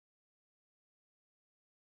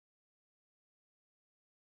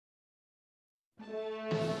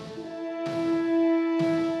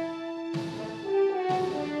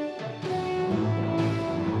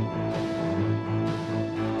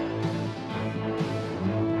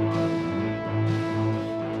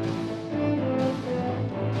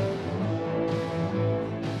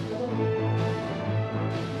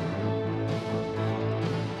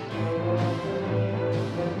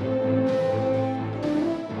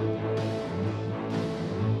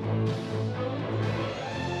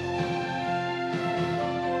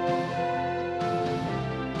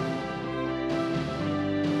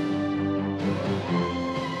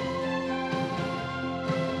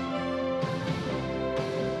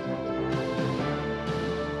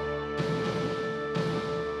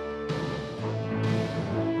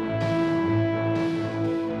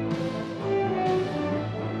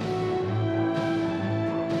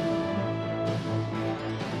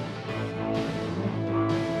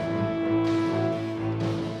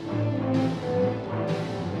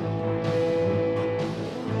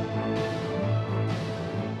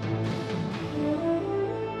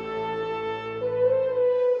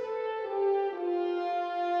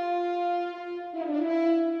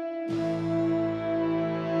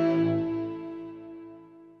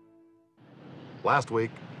Last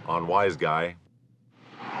week on Wiseguy.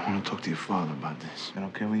 I want to talk to your father about this. Is that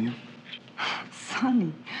okay with you?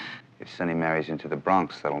 Sonny. If Sonny marries into the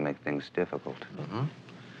Bronx, that'll make things difficult. Mm-hmm.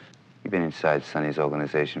 You've been inside Sonny's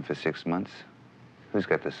organization for 6 months. Who's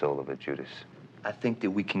got the soul of a Judas? I think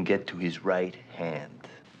that we can get to his right hand.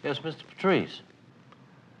 Yes, Mr. Patrice.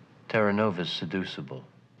 Terra Nova's seducible.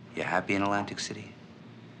 You happy in Atlantic City?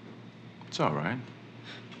 It's all right.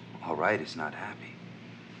 All right is not happy.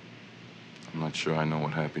 I'm not sure I know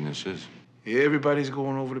what happiness is. Yeah, everybody's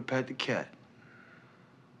going over to pat the cat.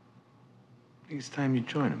 I think it's time you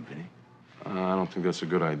join him, Vinnie. I don't think that's a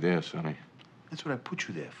good idea, Sonny. That's what I put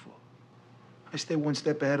you there for. I stay one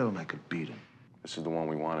step ahead of him, I could beat him. This is the one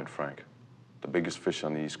we wanted, Frank. The biggest fish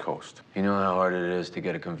on the East Coast. You know how hard it is to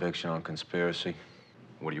get a conviction on conspiracy?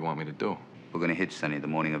 What do you want me to do? We're gonna hit Sonny the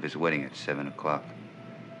morning of his wedding at 7 o'clock.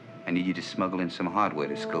 I need you to smuggle in some hardware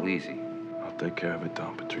to Scalise. I'll take care of it,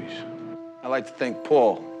 Don Patrice. I'd like to thank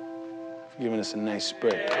Paul for giving us a nice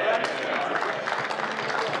spread.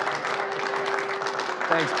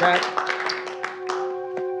 Thanks, Pat.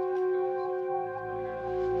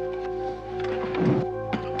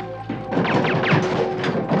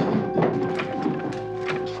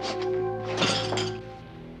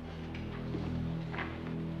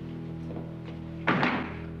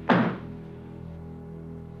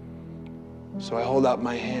 So I hold out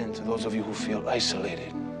my hand to those of you who feel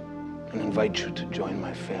isolated and invite you to join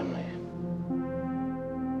my family.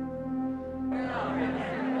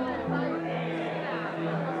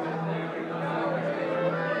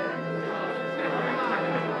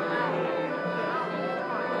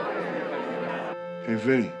 Hey,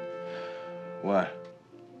 Vinnie. What?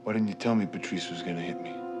 Why didn't you tell me Patrice was gonna hit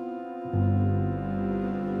me?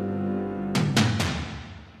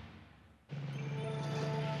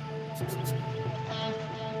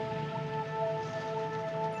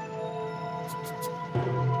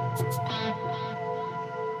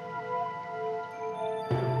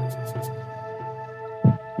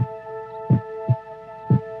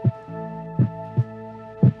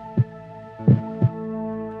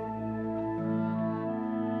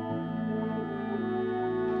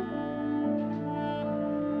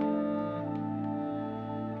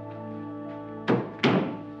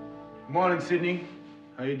 Morning, Sydney.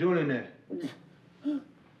 How you doing in there?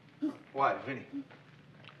 Why, Vinnie?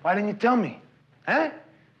 Why didn't you tell me? Huh?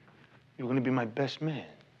 You're gonna be my best man.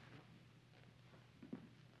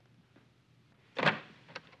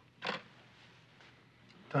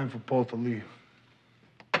 Time for Paul to leave.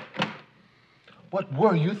 What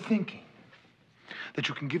were you thinking? That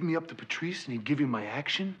you can give me up to Patrice and he'd give you my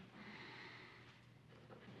action?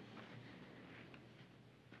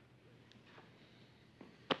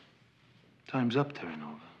 Time's up, Terra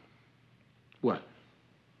Nova. What?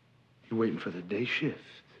 You waiting for the day shift?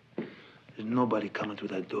 There's nobody coming through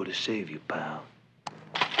that door to save you, pal.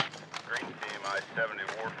 Green team,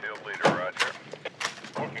 I-70, Warfield leader, roger.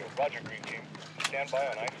 Warfield, roger, Green team. Stand by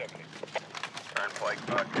on I-70. Turnpike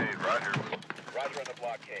blockade, roger. Roger on the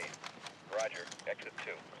blockade. Roger, exit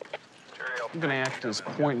 2. I'm gonna act as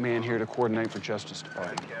point man here to coordinate for Justice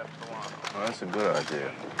Department. Oh, that's a good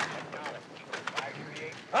idea.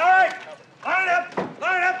 All right! Line up!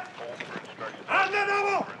 Line up! On the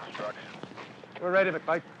double! We're ready,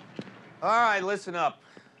 McBite. All right, listen up.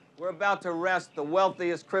 We're about to arrest the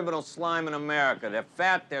wealthiest criminal slime in America. They're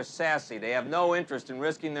fat, they're sassy. They have no interest in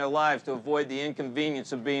risking their lives to avoid the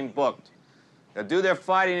inconvenience of being booked. They'll do their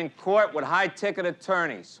fighting in court with high-ticket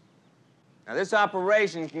attorneys. Now, this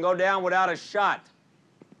operation can go down without a shot.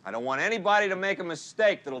 I don't want anybody to make a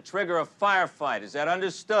mistake that'll trigger a firefight. Is that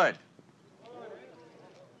understood?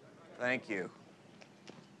 Thank you.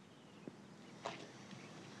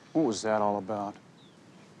 What was that all about?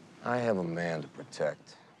 I have a man to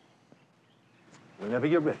protect. Whenever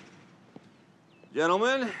you're ready.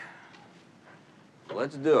 Gentlemen,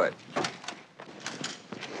 let's do it.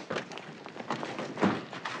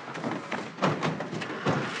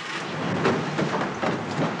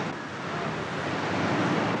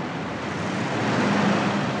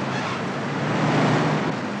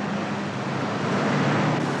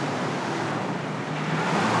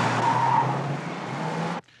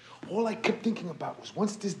 All I kept thinking about was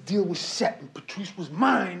once this deal was set and Patrice was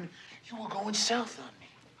mine, you were going south on me.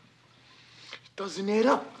 It doesn't add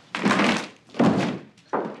up.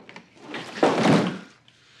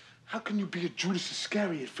 How can you be a Judas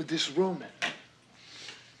Iscariot for this Roman?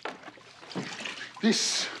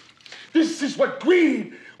 This is what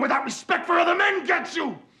greed without respect for other men gets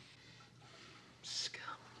you! Scum.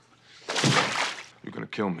 You're gonna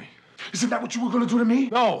kill me. Isn't that what you were gonna do to me?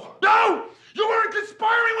 No! No! You weren't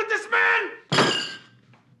conspiring with this man!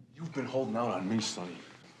 You've been holding out on me, Sonny.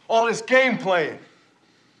 All this game playing.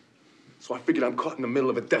 So I figured I'm caught in the middle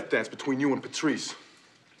of a death dance between you and Patrice.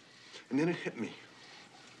 And then it hit me.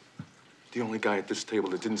 The only guy at this table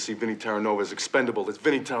that didn't see Vinnie Terranova as expendable is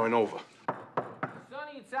Vinnie Terranova.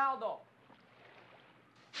 Sonny, it's Aldo.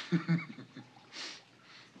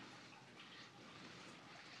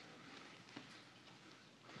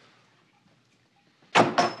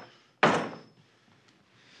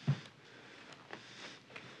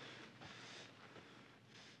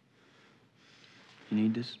 You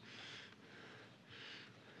need this?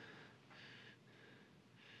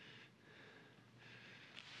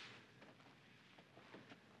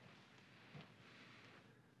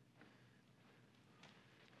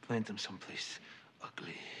 Plant them someplace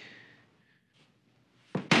ugly.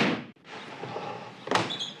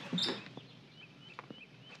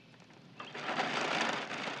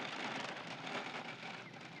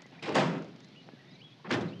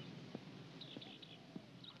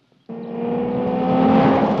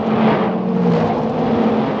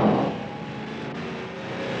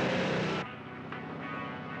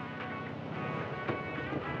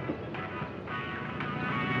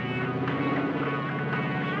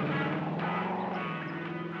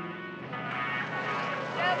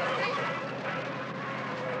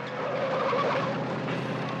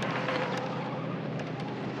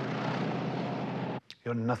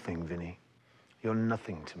 You're nothing, Vinnie. You're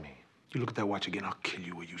nothing to me. You look at that watch again, I'll kill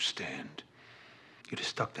you where you stand. You'd have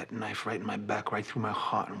stuck that knife right in my back, right through my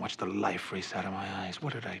heart, and watched the life race out of my eyes.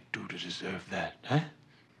 What did I do to deserve that, huh?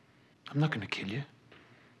 I'm not gonna kill you.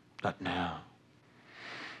 Not now.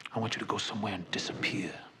 I want you to go somewhere and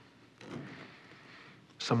disappear.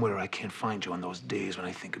 Somewhere I can't find you on those days when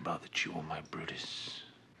I think about that you were my Brutus.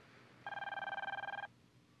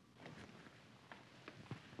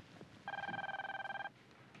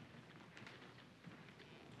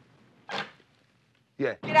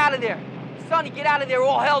 Yeah. Get out of there. Sonny, get out of there.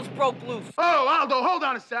 All hell's broke loose. Oh, Aldo, hold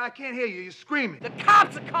on a sec. I can't hear you. You're screaming. The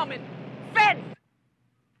cops are coming. Feds.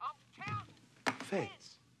 I'm counting.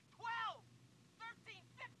 Feds. 12, 13,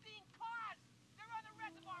 15 cars. They're on the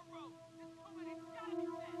reservoir road. There's too many. It's gotta be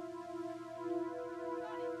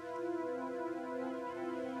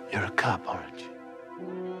feds. You're a cop, aren't you?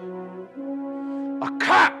 A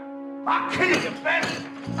cop! I'll kill you, Ben!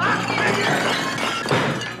 I'll kill you!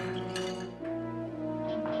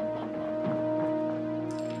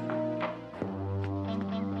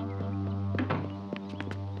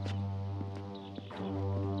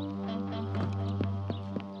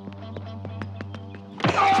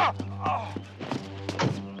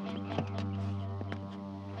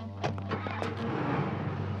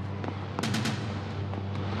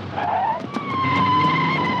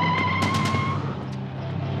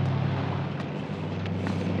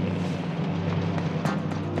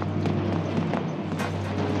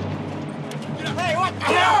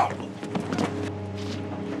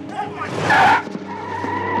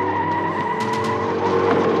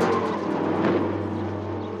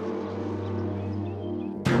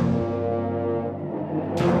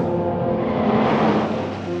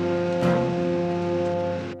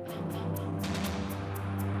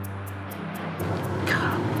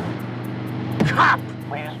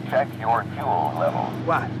 Check your fuel level.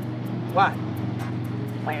 What? What?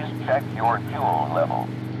 Please check your fuel level.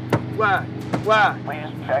 What? What?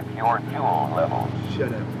 Please check your fuel level.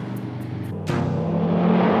 Shut up.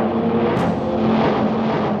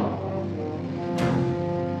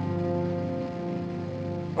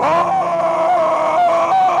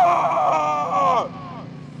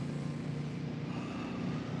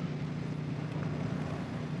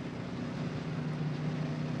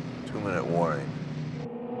 2-minute warning.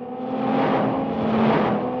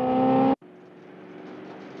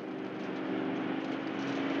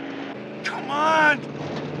 Come on!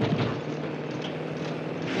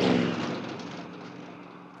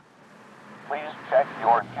 Please check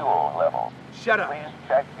your fuel level. Shut up. Please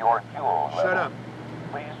check your fuel level. Shut up.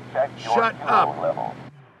 Please check your Shut fuel up. level.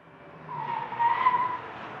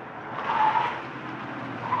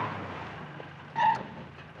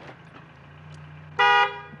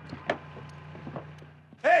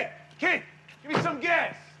 Hey, kid, give me some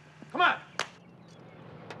gas. Come on.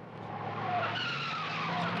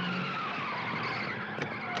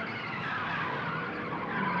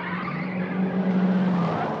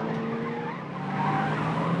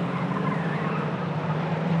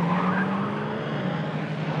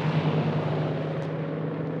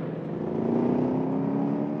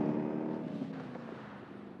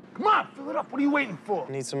 Come on, fill it up. What are you waiting for?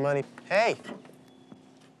 I need some money. Hey,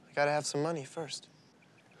 I gotta have some money first.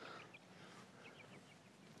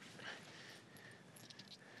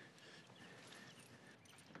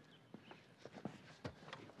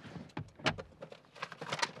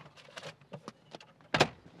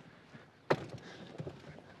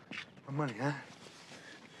 My money, huh?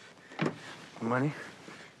 My money?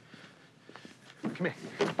 Come here.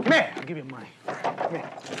 Come here. I'll give you money. Come here.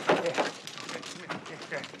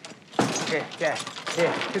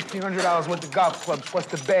 Here. $1,500 worth of golf clubs plus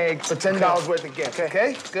the bag for $10 worth of gas.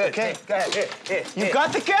 Okay? Good. Okay. Go ahead. Here. You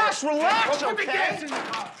got the cash. Relax, Put the okay? gas in the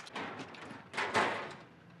car.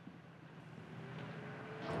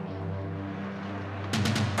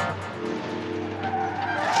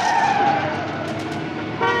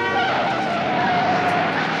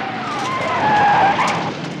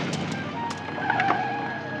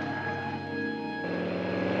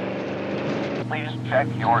 Please check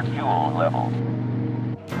your fuel level.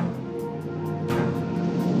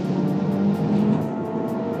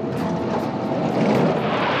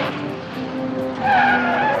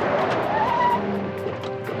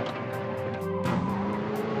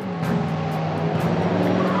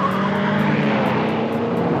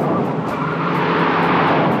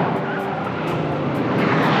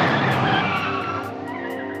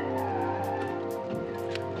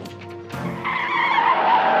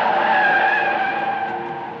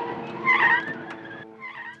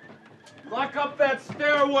 Lock up that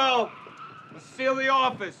stairwell. Let's seal the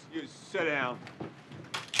office. You sit down.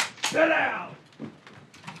 Sit down!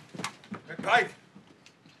 Hey, Pike.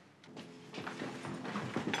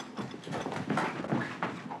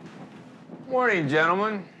 Morning,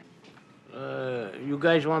 gentlemen. You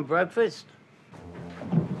guys want breakfast?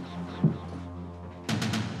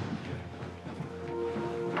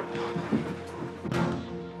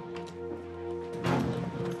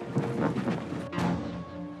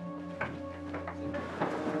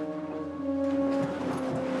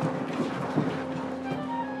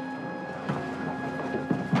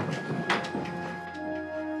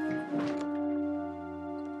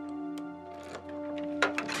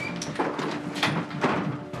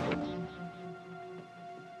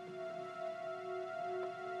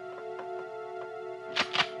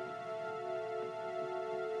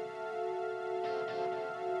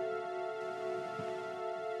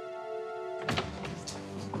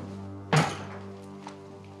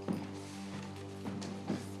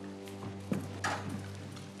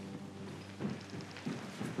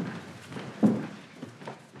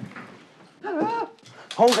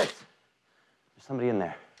 Hold it. There's somebody in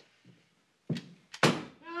there.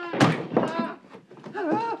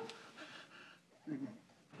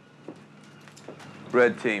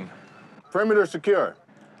 Red team. Perimeter secure.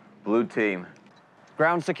 Blue team.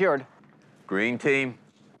 Ground secured. Green team.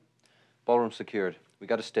 Ballroom secured. We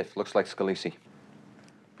got a stiff. Looks like Scalisi.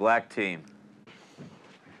 Black team.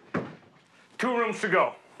 2 rooms to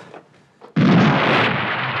go.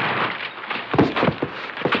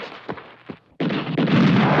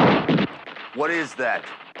 What is that?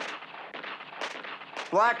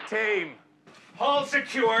 Black team. Hall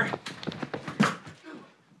secure.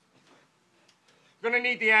 Gonna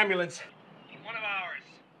need the ambulance. One of ours.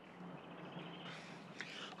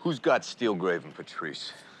 Who's got Steelgrave and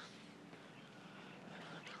Patrice?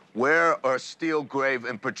 Where are Steelgrave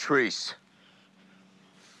and Patrice?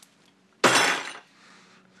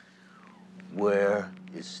 Where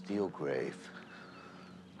is Steelgrave?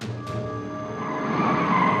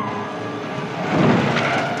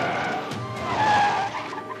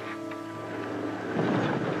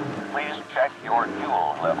 Please check your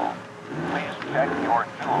fuel level. Please check your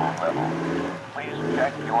fuel level. Please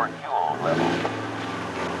check your fuel level.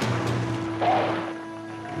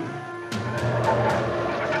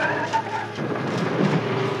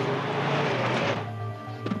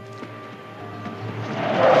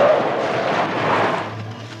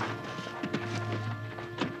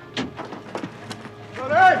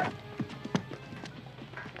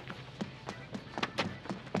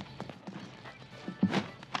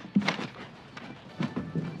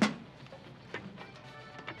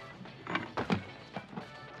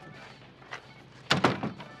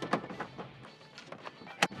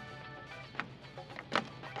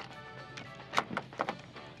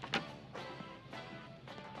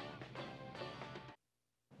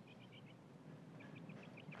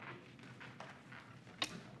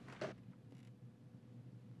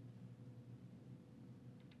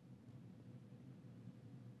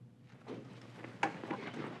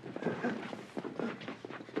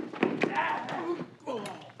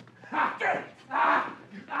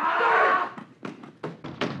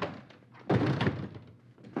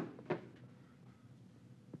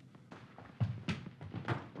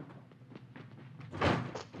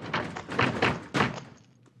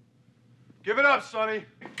 Give it up, Sonny.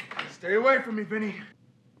 Stay away from me, Vinnie.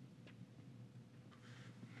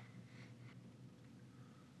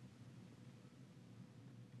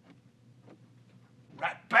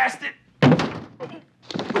 Rat bastard!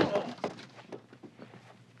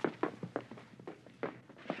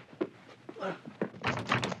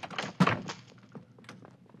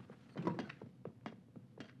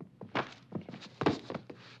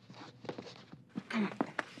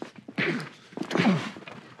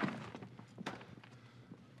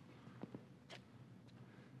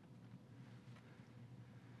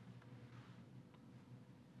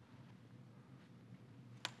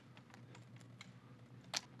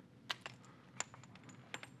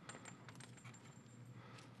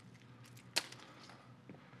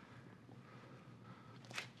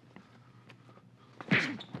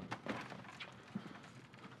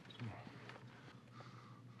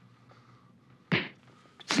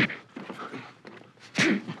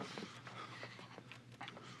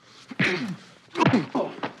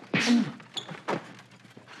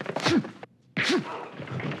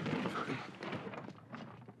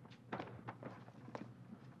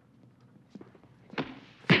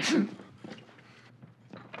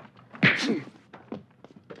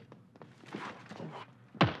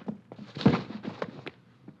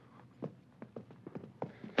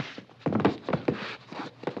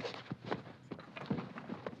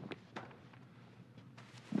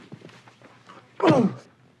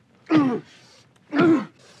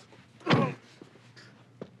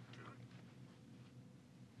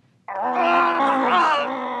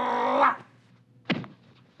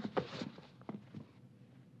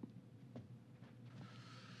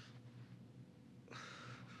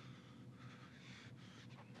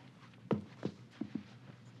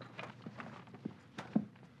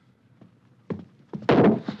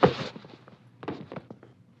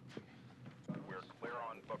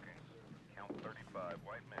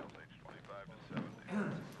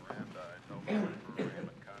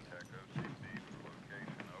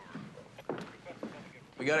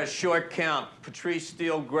 We got a short count. Patrice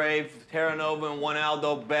Steelgrave, Terranova, and one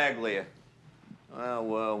Aldo Baglia. Well,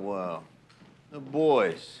 well, well. The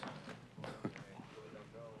boys.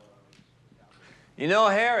 You know,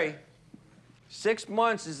 Harry, 6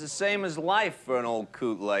 months is the same as life for an old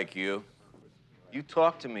coot like you. You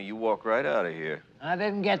talk to me, you walk right out of here. I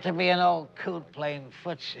didn't get to be an old coot playing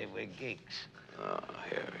footsie with geeks. Oh,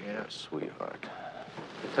 Harry, you're a sweetheart.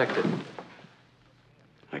 Detective.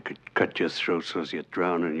 I could cut your throat so you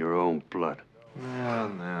drown in your own blood. Now.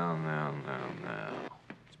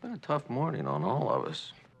 It's been a tough morning on all of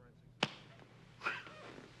us.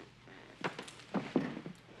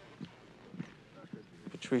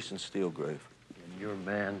 Patrice and Steelgrave. And your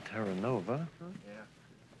man, Terranova?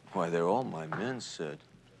 Why, they're all my men, Sid.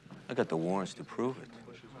 I got the warrants to prove it.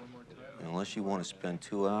 And unless you want to spend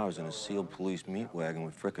 2 hours in a sealed police meat wagon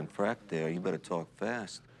with frickin' frack there, you better talk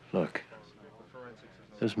fast. Look,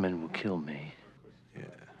 those men will kill me. Yeah,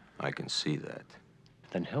 I can see that.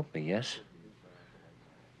 Then help me, yes?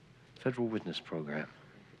 Federal witness program.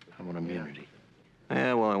 I want immunity.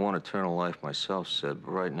 Yeah, well, I want eternal life myself, Sid,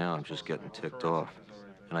 but right now I'm just getting ticked off.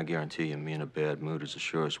 And I guarantee you, me in a bad mood is the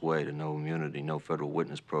surest way to no immunity, no federal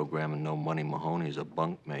witness program, and no Money Mahoney as a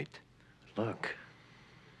bunkmate. Look,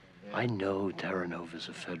 I know Terranova's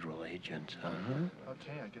a federal agent,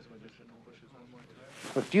 Okay, I guess we're just in the bushes one more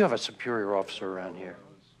time. Look, do you have a superior officer around here?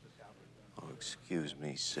 Oh, excuse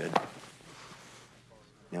me, Sid.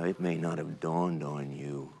 Now, it may not have dawned on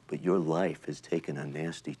you, but your life has taken a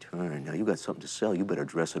nasty turn. Now, you got something to sell. You better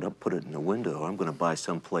dress it up, put it in the window, or I'm going to buy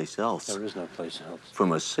someplace else. There is no place else.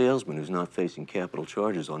 From a salesman who's not facing capital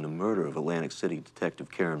charges on the murder of Atlantic City Detective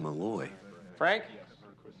Karen Malloy. Frank,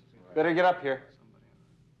 better get up here.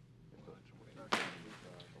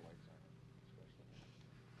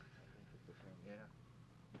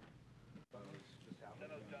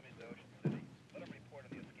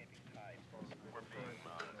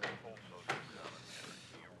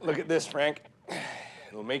 Look at this, Frank.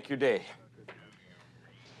 It'll make your day.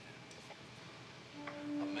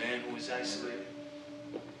 A man who is isolated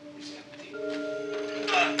is empty.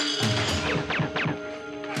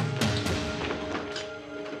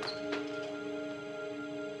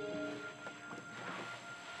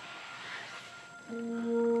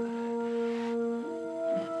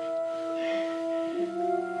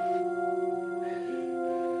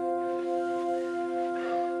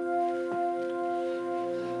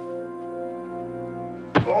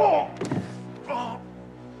 Oh!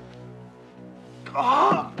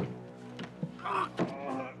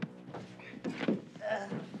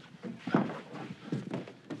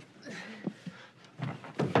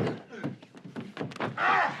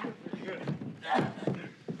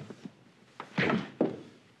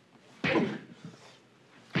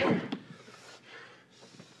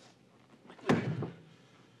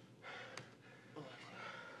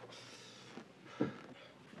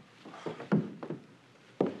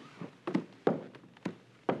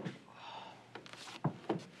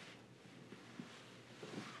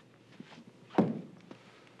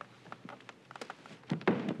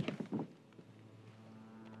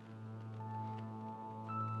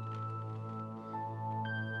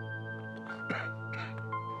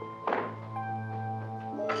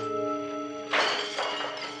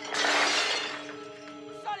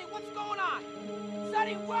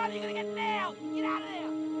 Sonny, run! You're gonna get nailed! Get out of there!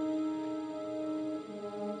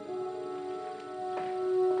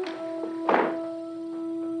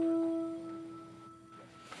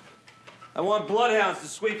 I want bloodhounds to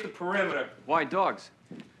sweep the perimeter. Why dogs?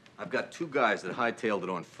 I've got 2 guys that hightailed it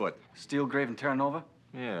on foot. Steelgrave and Terra Nova?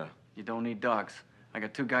 Yeah. You don't need dogs. I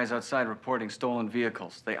got 2 guys outside reporting stolen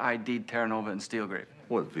vehicles. They ID'd Terra Nova and Steelgrave.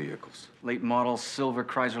 What vehicles? Late model silver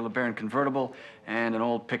Chrysler LeBaron convertible and an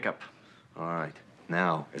old pickup. All right.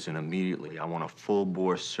 Now, as in immediately, I want a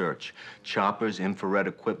full-bore search. Choppers, infrared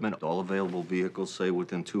equipment, all available vehicles, say,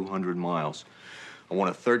 within 200 miles. I want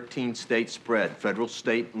a 13-state spread, federal,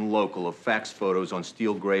 state, and local, of fax photos on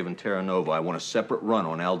Steelgrave and Terra Nova. I want a separate run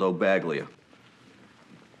on Aldo Baglia.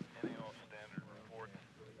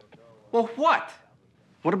 Well, what?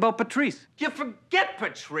 What about Patrice? You forget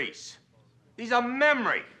Patrice. He's a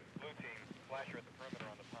memory.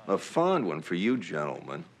 A fond one for you,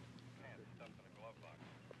 gentlemen.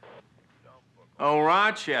 Oh,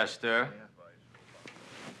 Rochester.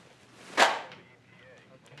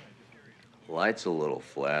 Light's a little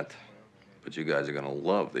flat, but you guys are gonna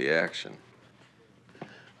love the action.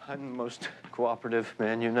 I'm the most cooperative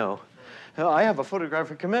man you know. I have a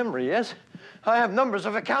photographic memory, yes? I have numbers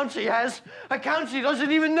of accounts he has. Accounts he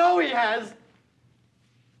doesn't even know he has.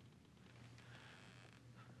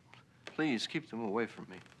 Please, keep them away from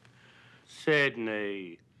me.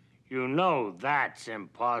 Sidney, you know that's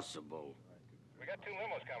impossible. We got 2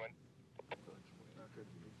 limos coming.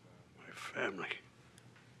 My family.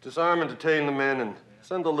 Disarm and detain the men and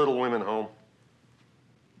send the little women home.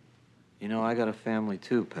 You know, I got a family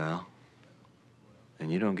too, pal.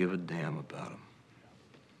 And you don't give a damn about them.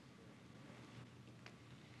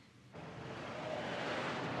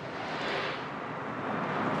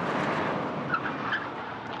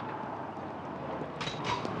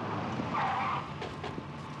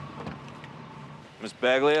 Miss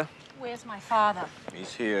Baglia? Where's my father?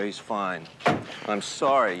 He's here, he's fine. I'm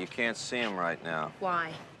sorry, you can't see him right now.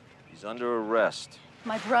 Why? He's under arrest.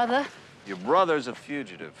 My brother? Your brother's a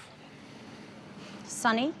fugitive.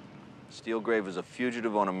 Sonny? Steelgrave is a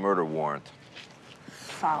fugitive on a murder warrant.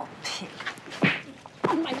 Foul pig.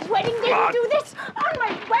 On my wedding day you do this? On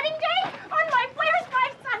my wedding day? Where's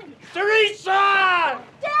my Sonny? Teresa!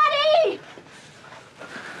 Daddy!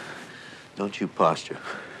 Don't you posture.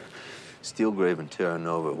 Steelgrave and Terra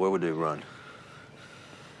Nova, where would they run?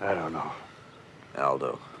 I don't know.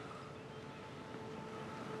 Aldo.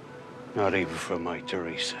 Not even for my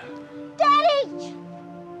Teresa. Daddy!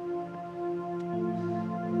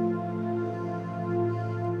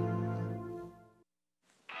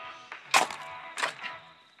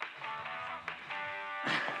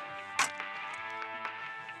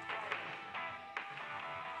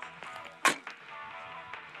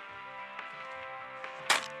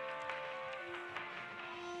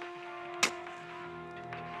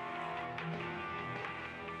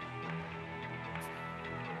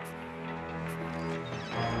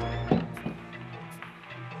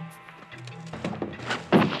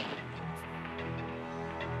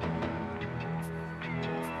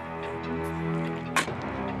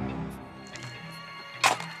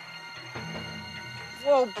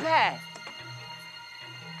 Whoa, Pat.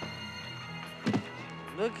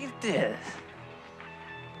 Look at this.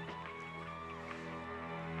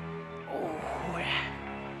 Oh,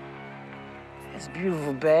 that's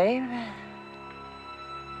beautiful, babe.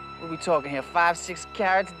 What are we talking here, 5, 6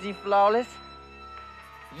 carats, D flawless?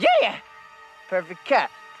 Yeah! Perfect cut.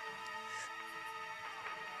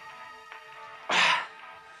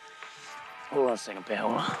 Hold on a second, Pat,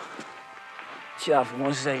 hold on. Chill out for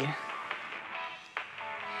 1 second.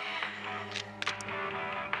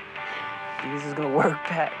 Think this is gonna work,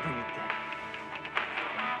 Pat? What do you think?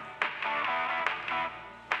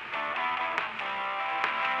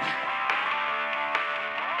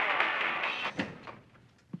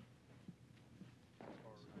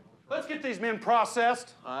 Let's get these men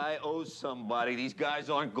processed. I owe somebody. These guys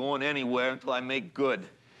aren't going anywhere until I make good.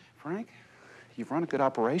 Frank, you've run a good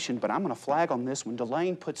operation, but I'm gonna flag on this when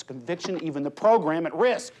delaying puts conviction, even the program, at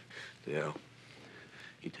risk. Dale,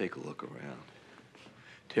 you take a look around.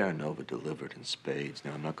 Terra Nova delivered in spades.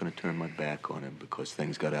 Now, I'm not going to turn my back on him because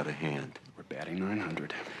things got out of hand. We're batting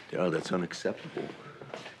 900. Dale, that's unacceptable.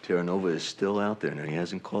 Terra Nova is still out there. Now, he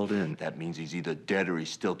hasn't called in. That means he's either dead or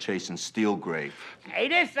he's still chasing Steelgrave. Hey,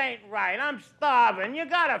 this ain't right. I'm starving. You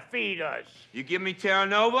gotta feed us. You give me Terra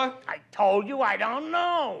Nova? I told you I don't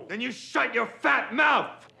know. Then you shut your fat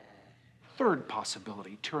mouth! Third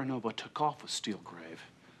possibility, Terra Nova took off with Steelgrave.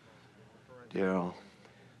 Daryl,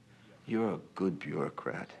 you're a good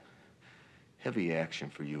bureaucrat. Heavy action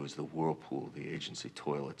for you is the whirlpool of the agency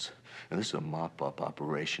toilets. And this is a mop-up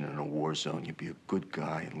operation in a war zone. You be a good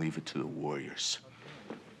guy and leave it to the warriors.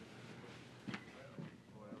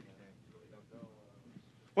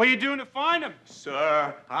 What are you doing to find him?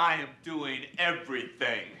 Sir, I am doing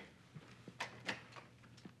everything.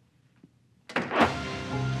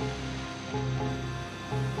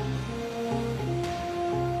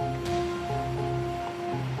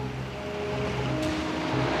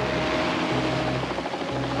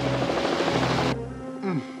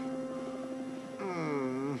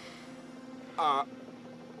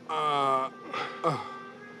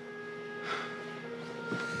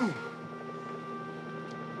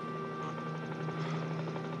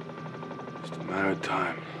 Just a matter of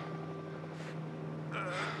time.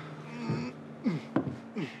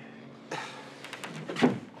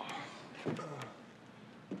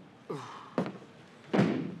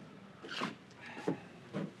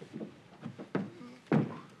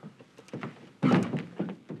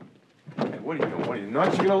 Hey, what are you doing? What are you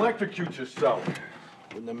nuts? You're gonna electrocute yourself.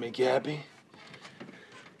 Wouldn't that make you happy?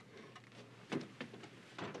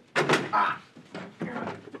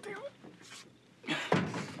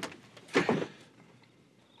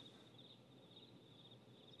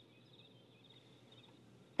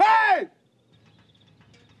 Hey!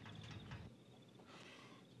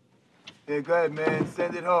 Hey, go ahead, man.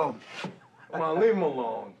 Send it home. Come on, leave him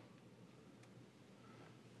alone.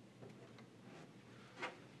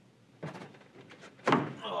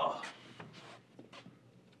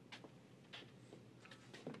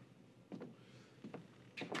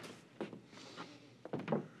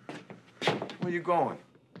 Where you going?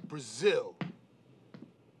 Brazil.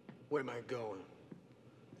 Where am I going?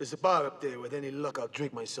 There's a bar up there. With any luck, I'll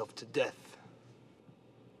drink myself to death.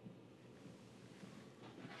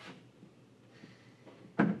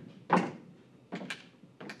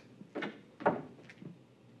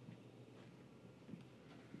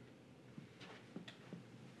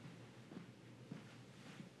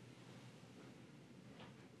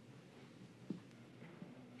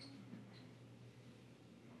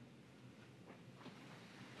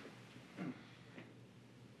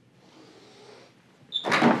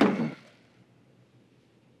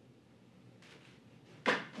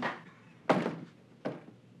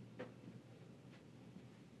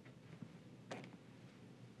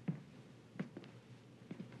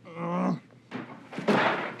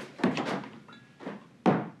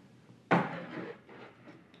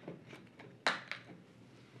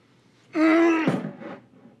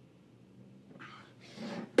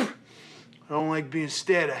 I don't like being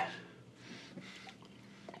stared at.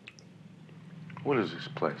 What is this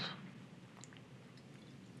place?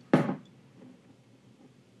 Your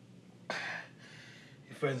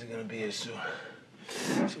friends are gonna be here soon.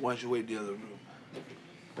 So why don't you wait in the other room?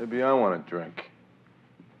 Maybe I want a drink.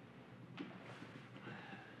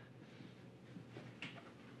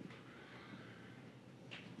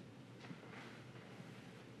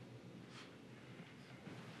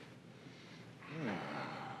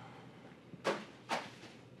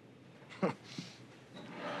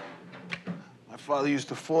 My father used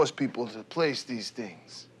to force people to place these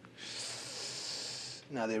things.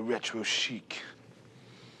 Now they're retro chic.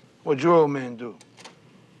 What'd your old man do?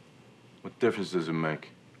 What difference does it make?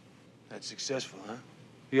 That's successful, huh?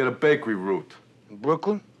 He had a bakery route. In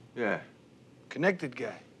Brooklyn? Yeah. Connected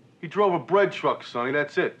guy. He drove a bread truck, Sonny,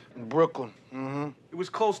 that's it. In Brooklyn, mm-hmm. It was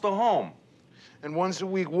close to home. And once a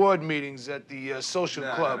week ward meetings at the social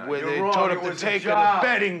club where you're they wrong. told It up the was a take of the job.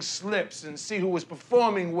 betting slips and see who was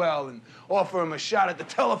performing well and offer him a shot at the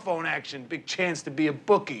telephone action. Big chance to be a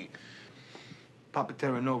bookie. Papa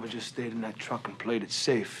Terranova just stayed in that truck and played it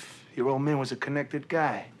safe. Your old man was a connected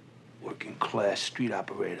guy. Working class street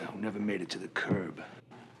operator who never made it to the curb.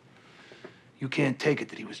 You can't take it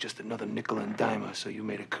that he was just another nickel and dimer, so you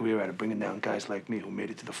made a career out of bringing down guys like me who made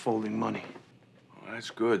it to the folding money. Well, that's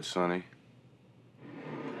good, Sonny.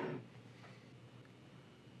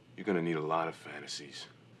 You're gonna need a lot of fantasies.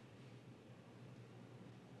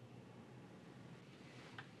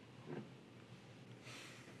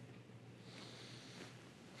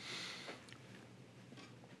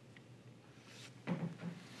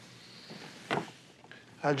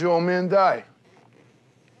 How'd your old man die?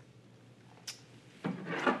 He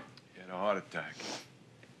had a heart attack.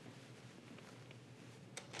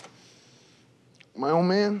 My old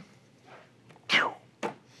man? Phew.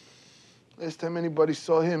 Last time anybody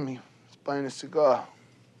saw him, he was buying a cigar.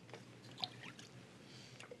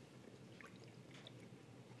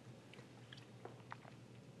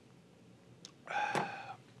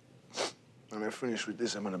 When I finish with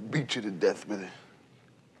this, I'm gonna beat you to death with it.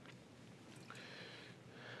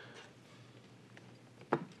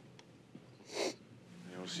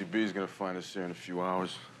 ACB is gonna find us here in a few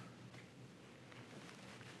hours.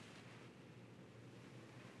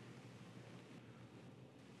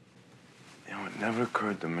 You know, it never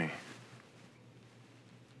occurred to me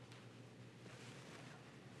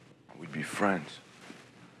we'd be friends.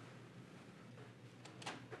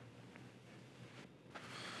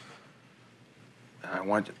 And I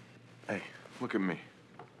want you... Hey, look at me.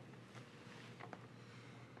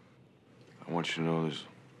 I want you to know there's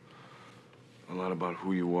a lot about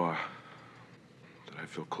who you are that I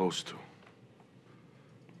feel close to.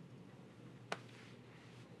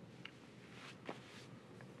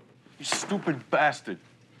 You stupid bastard.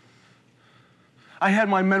 I had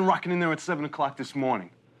my men rocking in there at 7 o'clock this morning.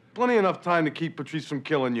 Plenty enough time to keep Patrice from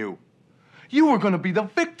killing you. You were gonna be the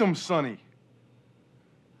victim, Sonny.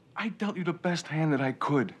 I dealt you the best hand that I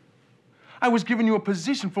could. I was giving you a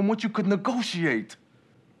position from which you could negotiate.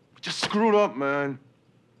 But you screwed up, man.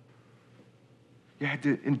 You had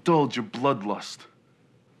to indulge your bloodlust.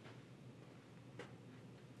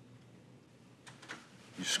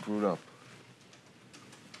 You screwed up.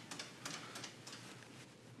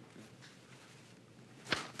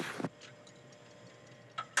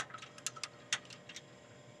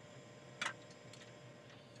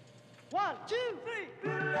 One, two, three.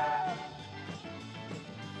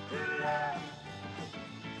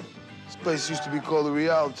 This place used to be called the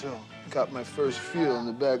Rialto. Got my first feel in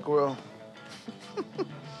the back row.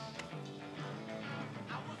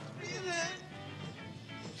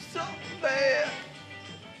 So bad.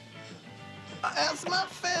 I asked my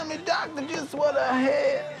family doctor just what I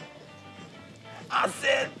had. I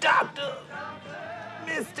said, Doctor,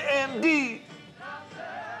 Mr. MD,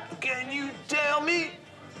 can you tell me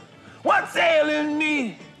what's ailing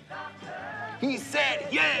me? He said,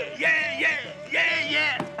 yeah.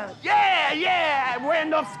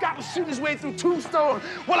 Randolph Scott was shooting his way through Tombstone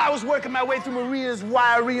while I was working my way through Maria's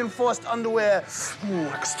wire-reinforced underwear. Ooh,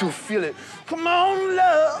 I can still feel it. Come on,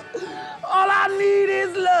 love. All I need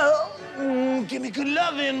is love. Give me good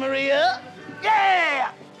loving, Maria.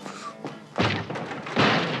 Yeah!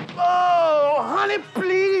 Oh, honey,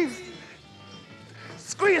 please.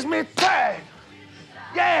 Squeeze me tight.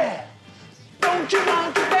 Yeah. Don't you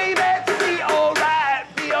want to, baby, be all right,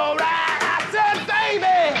 be all right. I said,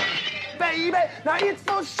 baby, now it's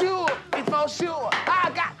for sure,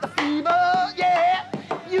 I got the fever, yeah.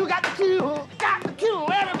 You got the cure,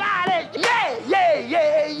 everybody.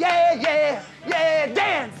 Yeah,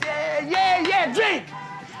 dance, yeah, drink,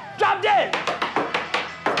 drop dead.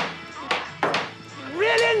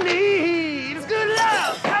 Really need is good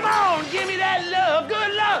love. Come on, give me that love,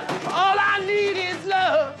 good love. All I need is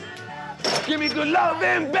love. Give me good love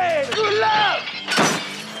and baby, good love.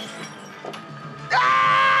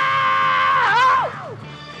 Ah!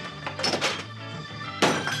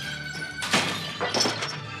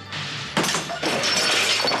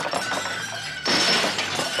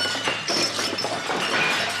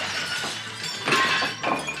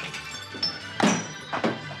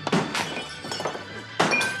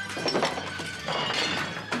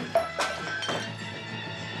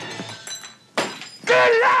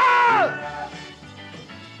 Good love!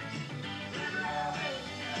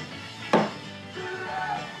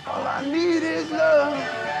 All I need is love.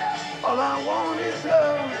 All I want is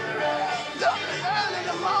love. Love it early in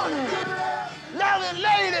the morning. Love it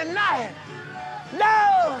late at night.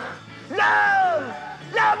 Love.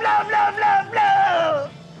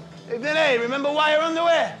 Hey, Vinnie, remember wire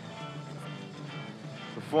underwear?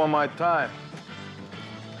 Before my time.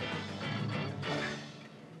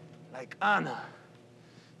 Like Anna.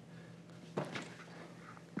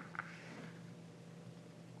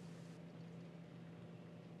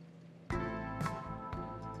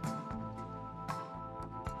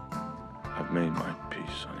 I've made my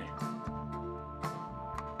peace, Sonny.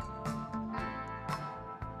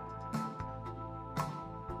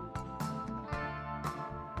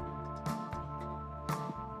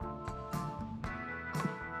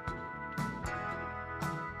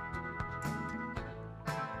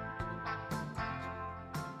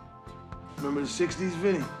 Remember the 60s,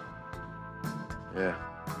 Vinnie? Yeah.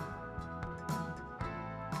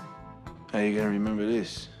 How you gonna remember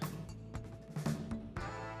this?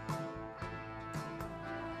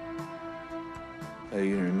 How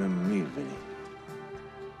you gonna remember me, Vinnie?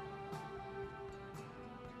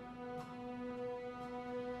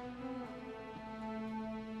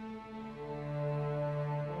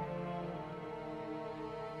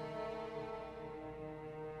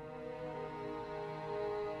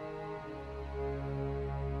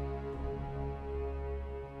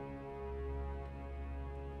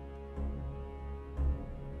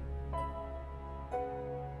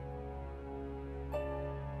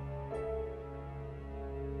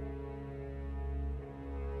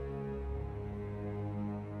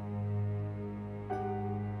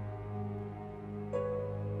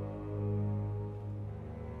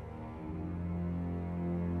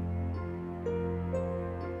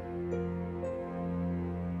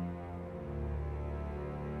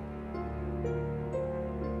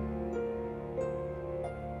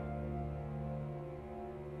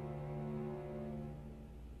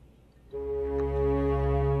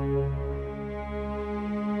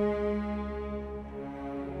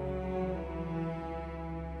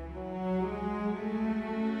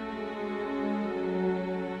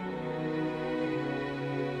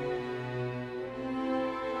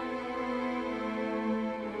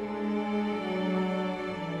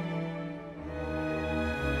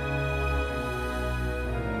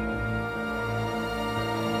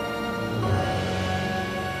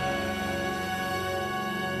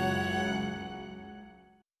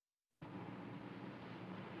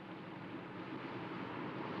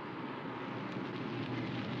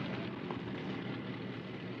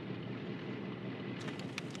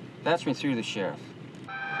 Patch me through the sheriff.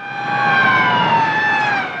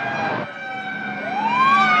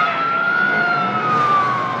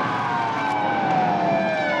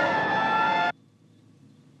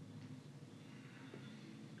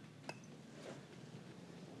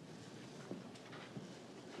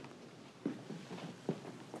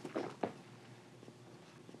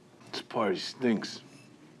 This party stinks.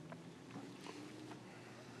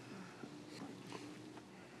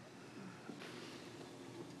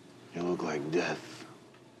 You look like death.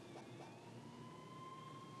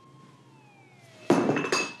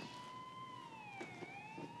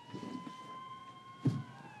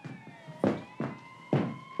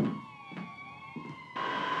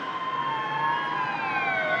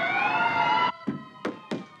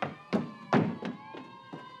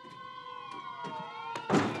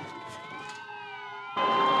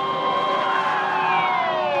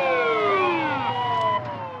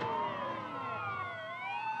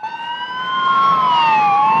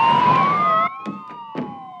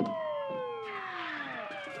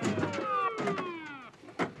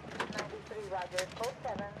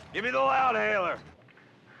 Give me the loud hailer.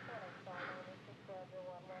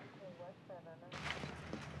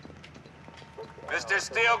 Mr.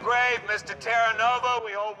 Steelgrave, Mr. Terranova,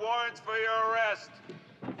 we hold warrants for your arrest.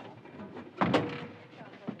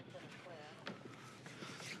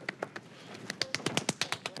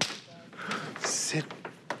 This is it.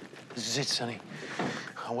 This is it, Sonny.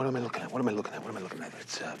 What am I looking at? What am I looking at? What am I looking at?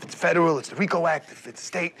 It's federal, it's the RICO Act. If it's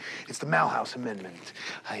state, it's the Malhouse Amendment.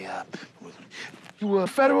 You a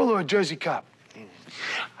federal or a Jersey cop?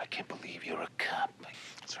 I can't believe you're a cop.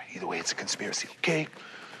 That's right. Either way, it's a conspiracy, okay?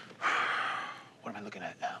 What am I looking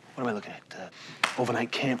at now? What am I looking at?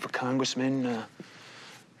 Overnight camp for congressmen?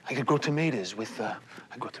 I could grow tomatoes with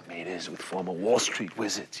former Wall Street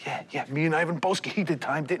wizards. Yeah. Me and Ivan Boesky, he did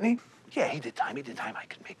time, didn't he? Yeah, he did time. I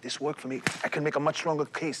could make this work for me. I could make a much stronger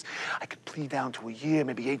case. I could plead down to a year,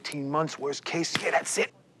 maybe 18 months, worst case. Yeah, that's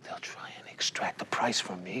it. They'll try and extract a price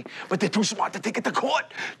from me, but they're too smart to take it to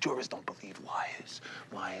court. Jurors don't believe liars.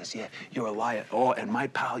 Liars, yeah, you're a liar. Oh, and my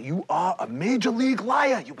pal, you are a major league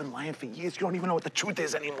liar. You've been lying for years. You don't even know what the truth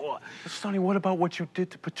is anymore. Sonny, what about what you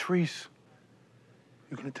did to Patrice?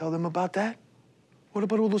 You gonna tell them about that? What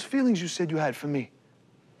about all those feelings you said you had for me?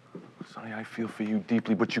 Sonny, I feel for you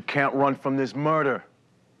deeply, but you can't run from this murder.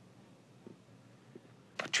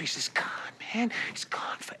 Patrice is gone, man. He's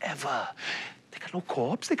gone forever. They got no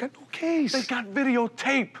corpse. They got no case. They got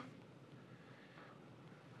videotape.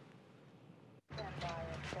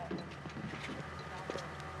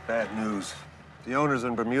 Bad news. The owner's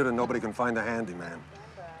in Bermuda. Nobody can find the handyman.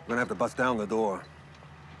 We're gonna have to bust down the door.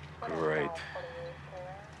 Great.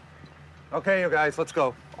 Okay, you guys, let's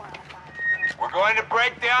go. We're going to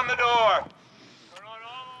break down the door.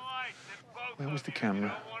 Where was the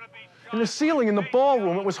camera? In the ceiling in the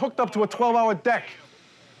ballroom. It was hooked up to a 12-hour deck.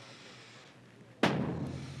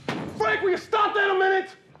 Frank, will you stop that a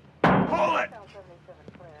minute? Hold it!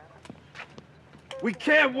 We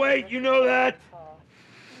can't wait, you know that?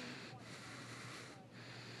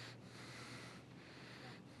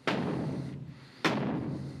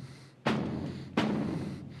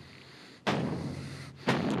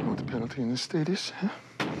 What the penalty in this state is, huh?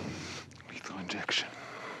 Lethal injection.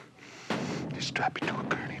 They strap you to a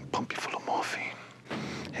gurney and pump you full of morphine.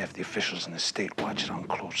 Half the officials in the state watch it on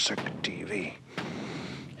closed-circuit TV.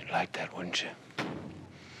 You'd like that, wouldn't you?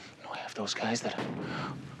 You know, half those guys that are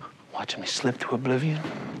watching me slip to oblivion,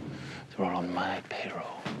 they're all on my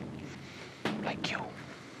payroll. Like you.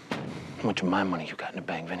 How much of my money you got in the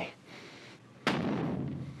bank, Vinnie?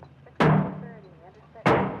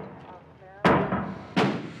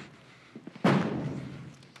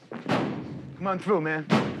 Come on through, man.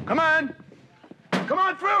 Come on! Come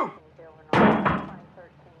on through!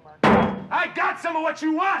 I got some of what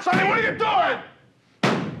you want! Sonny, what are you doing?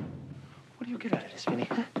 What do you get out of this, Vinnie?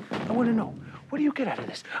 Huh? I want to know. What do you get out of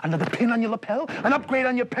this? Another pin on your lapel? An upgrade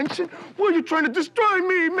on your pension? What are you trying to destroy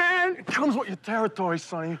me, man? It comes with your territory,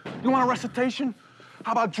 Sonny. You want a recitation?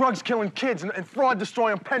 How about drugs killing kids and fraud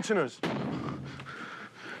destroying pensioners?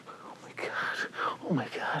 Oh, my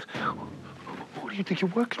God. Who do you think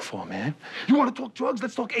you're working for, man? You want to talk drugs?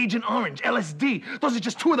 Let's talk Agent Orange, LSD. Those are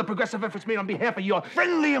just two of the progressive efforts made on behalf of your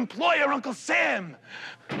friendly employer, Uncle Sam.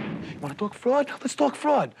 You want to talk fraud? Let's talk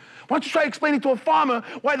fraud. Why don't you try explaining to a farmer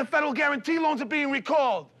why the federal guarantee loans are being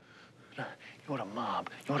recalled? You're the mob.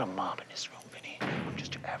 You're the mob in this room, Vinnie. I'm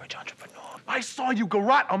just your average entrepreneur. I saw you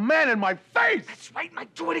garrote a man in my face. That's right, and I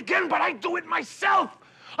do it again, but I do it myself.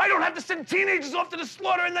 I don't have to send teenagers off to the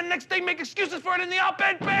slaughter and the next day make excuses for it in the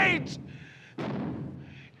op-ed page. You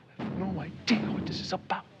have no idea what this is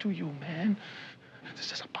about, do you, man?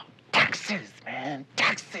 This is about Taxes, man.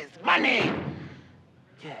 Taxes. Money.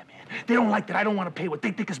 Yeah, man. They don't like that I don't want to pay what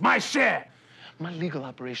they think is my share. My legal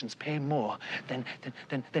operations pay more than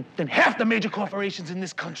half the major corporations in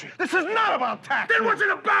this country. This is not about taxes. Then what's it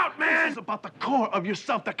about, man? This is about the core of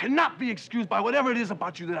yourself that cannot be excused by whatever it is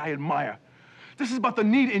about you that I admire. This is about the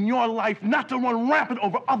need in your life not to run rampant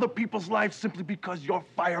over other people's lives simply because your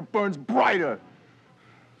fire burns brighter.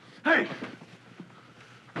 Hey!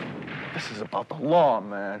 This is about the law,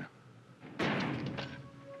 man.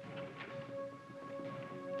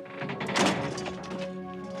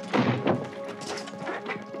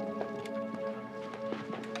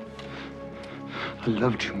 I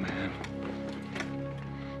loved you, man.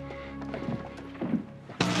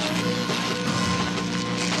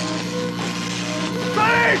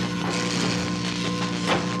 Sonny!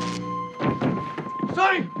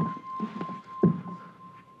 Sonny!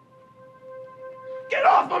 Get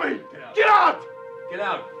off of me! Get out! Get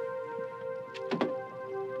out.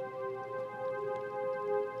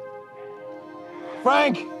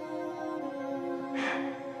 Frank!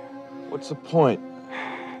 What's the point?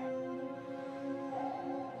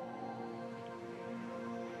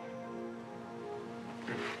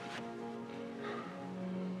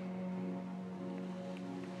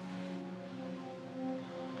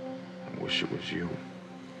 I wish it was you.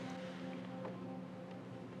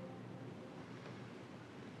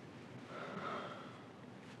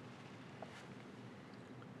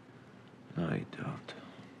 No, you don't.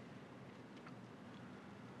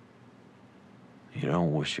 You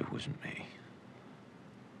don't wish it was me.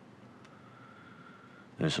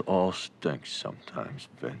 This all stinks sometimes,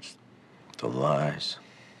 Vince. The lies.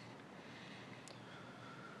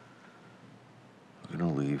 We're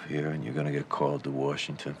gonna leave here and you're gonna get called to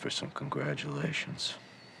Washington for some congratulations.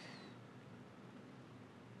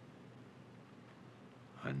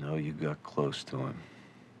 I know you got close to him.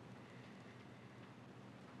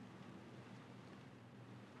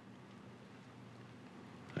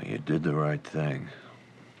 Now, you did the right thing.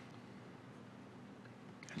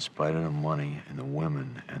 In spite of the money and the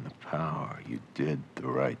women and the power, you did the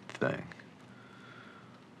right thing.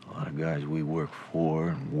 A lot of guys we work for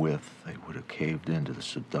and with, they would have caved into the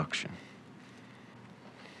seduction.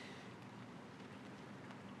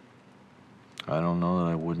 I don't know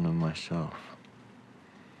that I wouldn't have myself.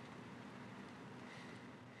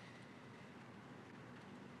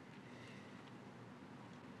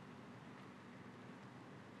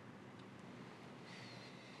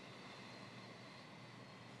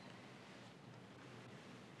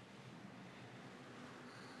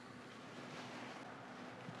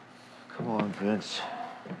 Come on, Vince.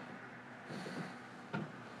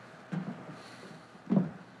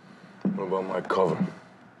 What about my cover?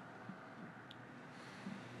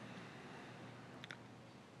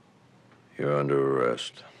 You're under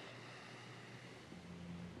arrest.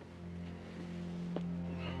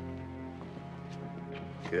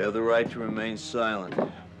 You have the right to remain silent.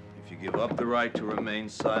 If you give up the right to remain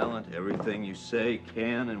silent, everything you say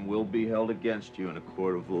can and will be held against you in a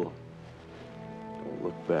court of law. Don't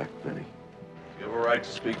look back, Vinnie. You have a right to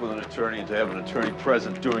speak with an attorney and to have an attorney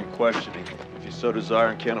present during questioning. If you so desire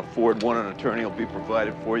and can't afford one, an attorney will be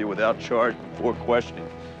provided for you without charge before questioning.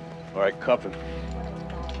 All right, cuff him.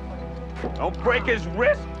 Don't break his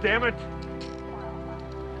wrist, damn it!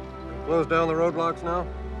 Close down the roadblocks now?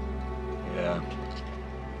 Yeah.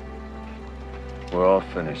 We're all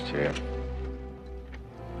finished here.